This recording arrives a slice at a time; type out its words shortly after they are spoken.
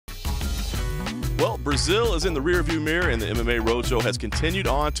Well, Brazil is in the rearview mirror, and the MMA Roadshow has continued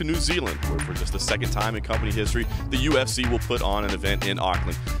on to New Zealand, where for just the second time in company history, the UFC will put on an event in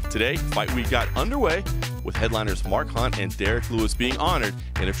Auckland. Today, Fight Week got underway with headliners Mark Hunt and Derrick Lewis being honored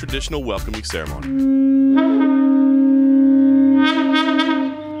in a traditional welcoming ceremony.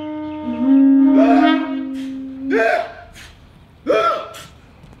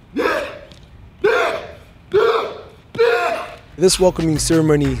 This welcoming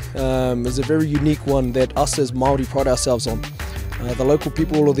ceremony is a very unique one that us as Maori pride ourselves on. The local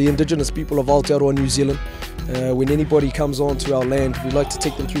people or the indigenous people of Aotearoa, New Zealand, when anybody comes onto our land, we like to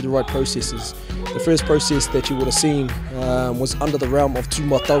take them through the right processes. The first process that you would have seen was under the realm of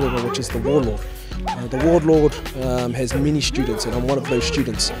Tūmatauenga, which is the warlord. The warlord has many students, and I'm one of those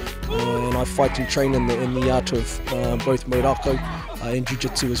students. And I fight and train in the art of both Maori and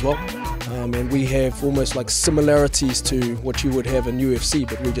Jiu-Jitsu as well. And we have almost like similarities to what you would have in UFC,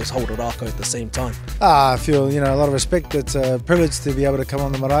 but we just hold a rako at the same time. I feel a lot of respect. It's a privilege to be able to come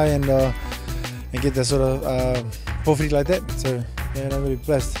on the marae and get that sort of pōwhiri like that. So yeah, I'm really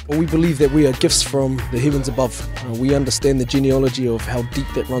blessed. Well, we believe that we are gifts from the heavens above. We understand the genealogy of how deep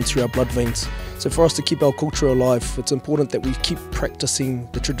that runs through our blood veins. So for us to keep our culture alive, it's important that we keep practicing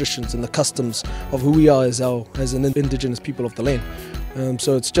the traditions and the customs of who we are as an indigenous people of the land.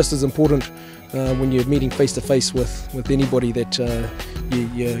 So it's just as important when you're meeting face to face with anybody that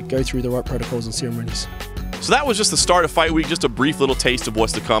you go through the right protocols and ceremonies. So that was just the start of Fight Week, just a brief little taste of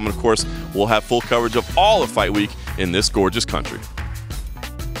what's to come. And of course, we'll have full coverage of all of Fight Week in this gorgeous country.